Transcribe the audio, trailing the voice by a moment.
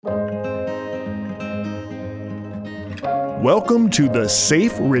Welcome to the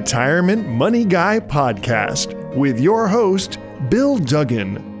Safe Retirement Money Guy podcast with your host, Bill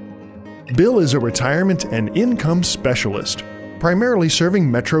Duggan. Bill is a retirement and income specialist, primarily serving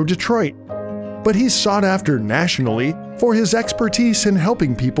Metro Detroit, but he's sought after nationally for his expertise in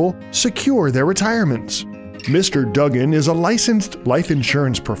helping people secure their retirements. Mr. Duggan is a licensed life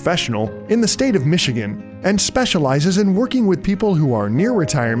insurance professional in the state of Michigan and specializes in working with people who are near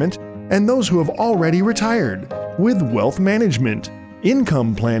retirement and those who have already retired with wealth management,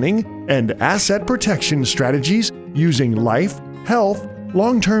 income planning, and asset protection strategies using life, health,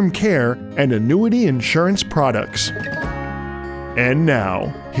 long-term care, and annuity insurance products. And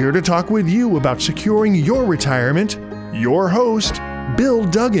now, here to talk with you about securing your retirement, your host, Bill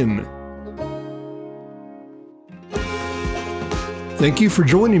Duggan. Thank you for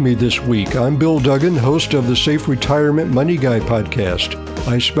joining me this week. I'm Bill Duggan, host of the Safe Retirement Money Guy podcast.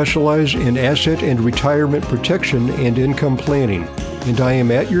 I specialize in asset and retirement protection and income planning, and I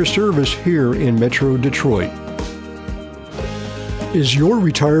am at your service here in Metro Detroit. Is your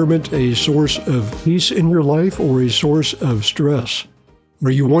retirement a source of peace in your life or a source of stress?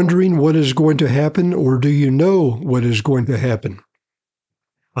 Are you wondering what is going to happen, or do you know what is going to happen?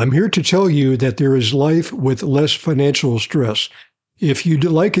 I'm here to tell you that there is life with less financial stress. If you'd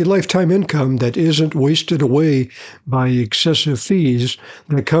like a lifetime income that isn't wasted away by excessive fees,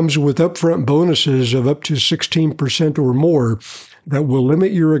 that comes with upfront bonuses of up to 16% or more, that will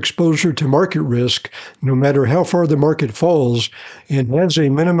limit your exposure to market risk no matter how far the market falls, and has a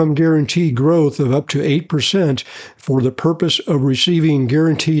minimum guaranteed growth of up to 8% for the purpose of receiving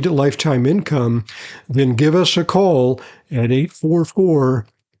guaranteed lifetime income, then give us a call at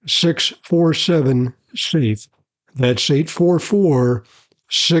 844-647-SAFE. That's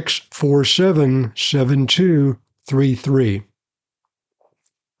 844-647-7233.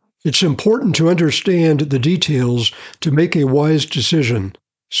 It's important to understand the details to make a wise decision.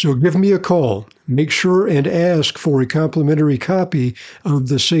 So give me a call. Make sure and ask for a complimentary copy of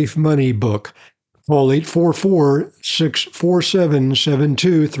the Safe Money book. Call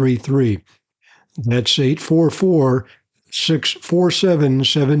 844-647-7233. That's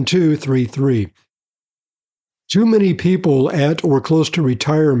 844-647-7233. Too many people at or close to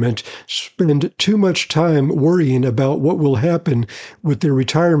retirement spend too much time worrying about what will happen with their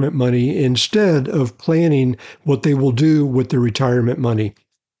retirement money instead of planning what they will do with their retirement money.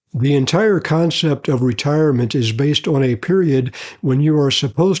 The entire concept of retirement is based on a period when you are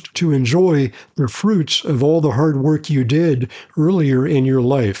supposed to enjoy the fruits of all the hard work you did earlier in your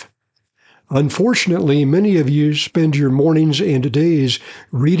life. Unfortunately, many of you spend your mornings and days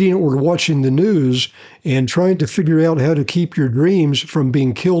reading or watching the news and trying to figure out how to keep your dreams from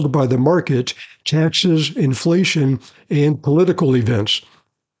being killed by the market, taxes, inflation, and political events.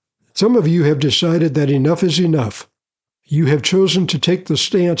 Some of you have decided that enough is enough. You have chosen to take the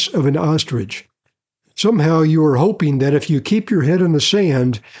stance of an ostrich. Somehow you are hoping that if you keep your head in the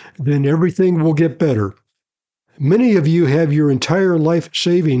sand, then everything will get better. Many of you have your entire life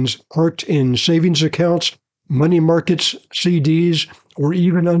savings parked in savings accounts, money markets, CDs, or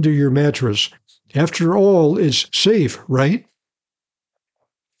even under your mattress. After all, it's safe, right?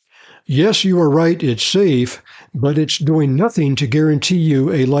 Yes, you are right, it's safe, but it's doing nothing to guarantee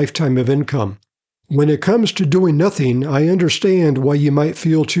you a lifetime of income. When it comes to doing nothing, I understand why you might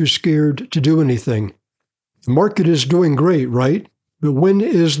feel too scared to do anything. The market is doing great, right? But when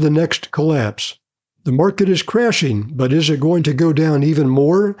is the next collapse? The market is crashing, but is it going to go down even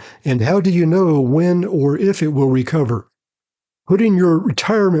more? And how do you know when or if it will recover? Putting your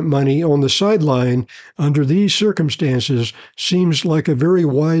retirement money on the sideline under these circumstances seems like a very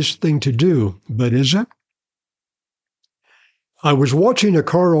wise thing to do, but is it? I was watching a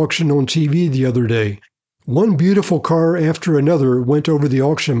car auction on TV the other day. One beautiful car after another went over the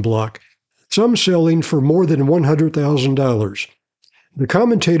auction block, some selling for more than $100,000. The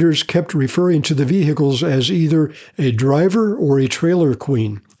commentators kept referring to the vehicles as either a driver or a trailer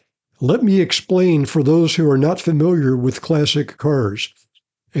queen. Let me explain for those who are not familiar with classic cars.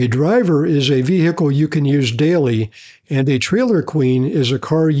 A driver is a vehicle you can use daily, and a trailer queen is a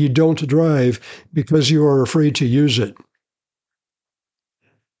car you don't drive because you are afraid to use it.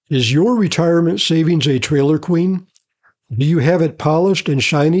 Is your retirement savings a trailer queen? Do you have it polished and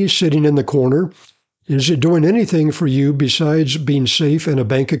shiny sitting in the corner? Is it doing anything for you besides being safe in a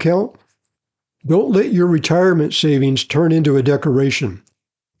bank account? Don't let your retirement savings turn into a decoration.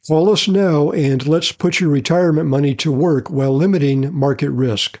 Call us now and let's put your retirement money to work while limiting market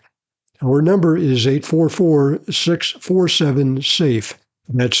risk. Our number is 844-647-SAFE.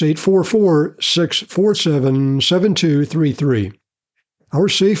 That's 844-647-7233. Our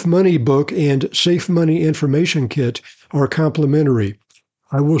Safe Money book and Safe Money Information Kit are complementary.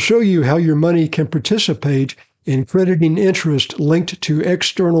 I will show you how your money can participate in crediting interest linked to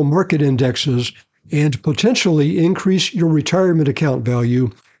external market indexes and potentially increase your retirement account value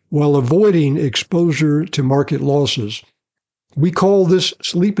while avoiding exposure to market losses. We call this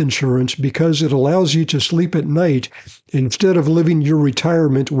sleep insurance because it allows you to sleep at night instead of living your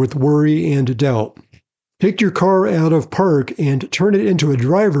retirement with worry and doubt. Take your car out of park and turn it into a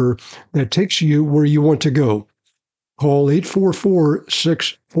driver that takes you where you want to go. Call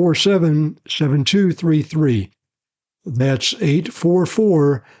 844-647-7233. That's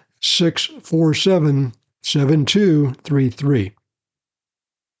 844-647-7233.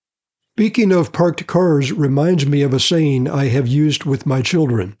 Speaking of parked cars reminds me of a saying I have used with my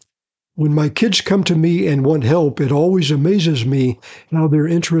children. When my kids come to me and want help, it always amazes me how their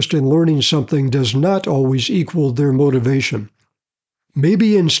interest in learning something does not always equal their motivation.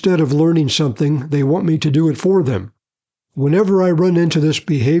 Maybe instead of learning something, they want me to do it for them. Whenever I run into this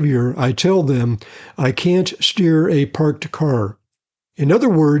behavior, I tell them I can't steer a parked car. In other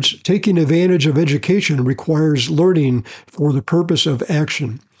words, taking advantage of education requires learning for the purpose of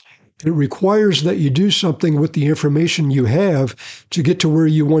action. It requires that you do something with the information you have to get to where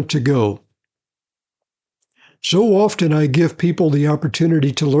you want to go. So often I give people the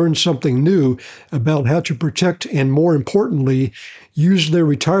opportunity to learn something new about how to protect and, more importantly, use their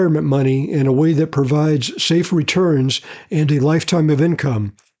retirement money in a way that provides safe returns and a lifetime of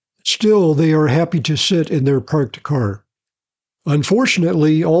income. Still, they are happy to sit in their parked car.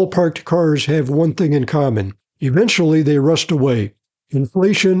 Unfortunately, all parked cars have one thing in common. Eventually, they rust away.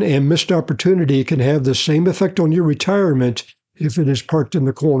 Inflation and missed opportunity can have the same effect on your retirement if it is parked in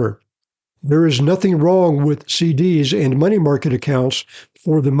the corner. There is nothing wrong with CDs and money market accounts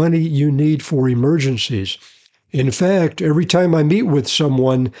for the money you need for emergencies. In fact, every time I meet with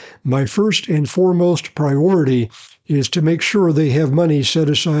someone, my first and foremost priority is to make sure they have money set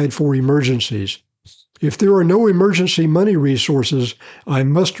aside for emergencies. If there are no emergency money resources, I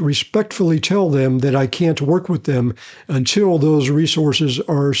must respectfully tell them that I can't work with them until those resources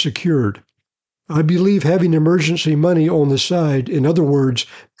are secured. I believe having emergency money on the side, in other words,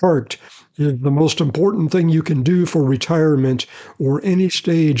 parked, is the most important thing you can do for retirement or any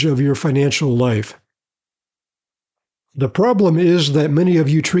stage of your financial life. The problem is that many of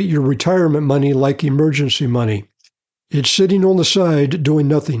you treat your retirement money like emergency money. It's sitting on the side doing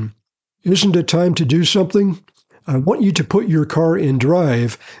nothing. Isn't it time to do something? I want you to put your car in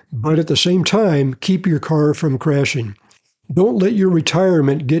drive, but at the same time, keep your car from crashing. Don't let your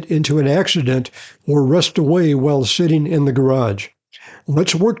retirement get into an accident or rust away while sitting in the garage.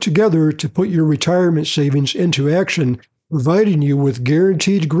 Let's work together to put your retirement savings into action, providing you with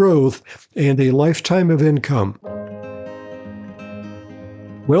guaranteed growth and a lifetime of income.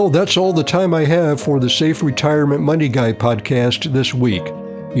 Well, that's all the time I have for the Safe Retirement Money Guy podcast this week.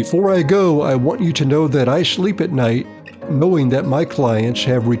 Before I go, I want you to know that I sleep at night knowing that my clients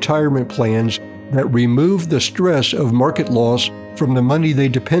have retirement plans that remove the stress of market loss from the money they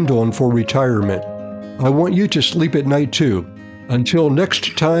depend on for retirement. I want you to sleep at night too. Until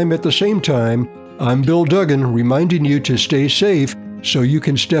next time at the same time, I'm Bill Duggan reminding you to stay safe so you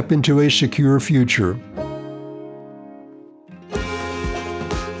can step into a secure future.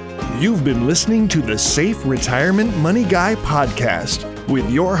 You've been listening to the Safe Retirement Money Guy podcast with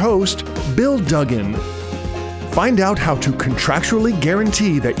your host, Bill Duggan. Find out how to contractually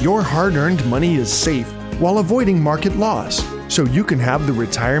guarantee that your hard-earned money is safe while avoiding market loss so you can have the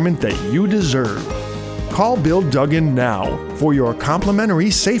retirement that you deserve. Call Bill Duggan now for your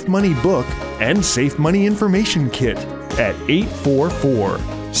complimentary Safe Money book and Safe Money Information Kit at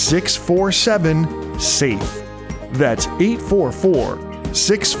 844-647-SAFE. That's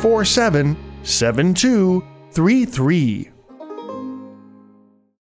 844-647-7233.